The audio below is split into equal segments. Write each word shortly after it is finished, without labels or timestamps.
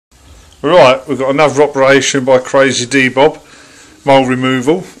Right, we've got another operation by crazydbob, mole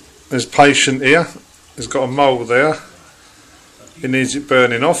removal. There's patient here, he's got a mole there, he needs it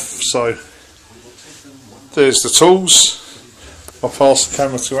burning off, so there's the tools. I'll pass the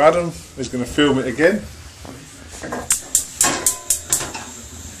camera to Adam, he's going to film it again.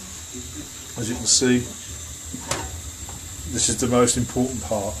 As you can see, this is the most important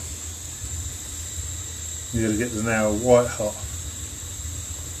part. You got to get the nail white hot.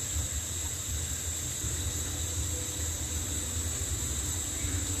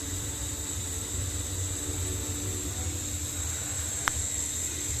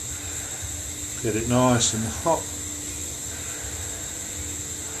 Get it nice and hot.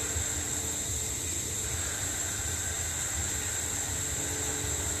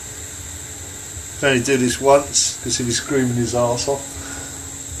 Only do this once because he'll be screaming his arse off.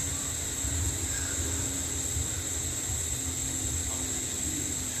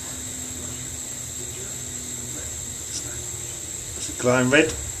 Is it glowing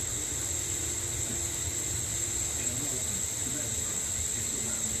red?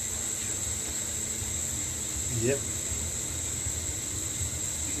 Yep.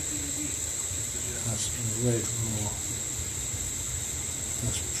 That's red more.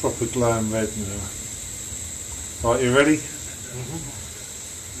 That's proper glowing red now. Right, you ready?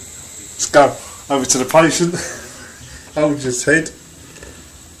 Let's go. Over to the patient. Hold his head.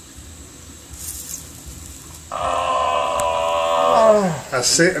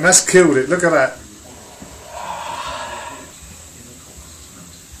 That's it, and that's killed it. Look at that.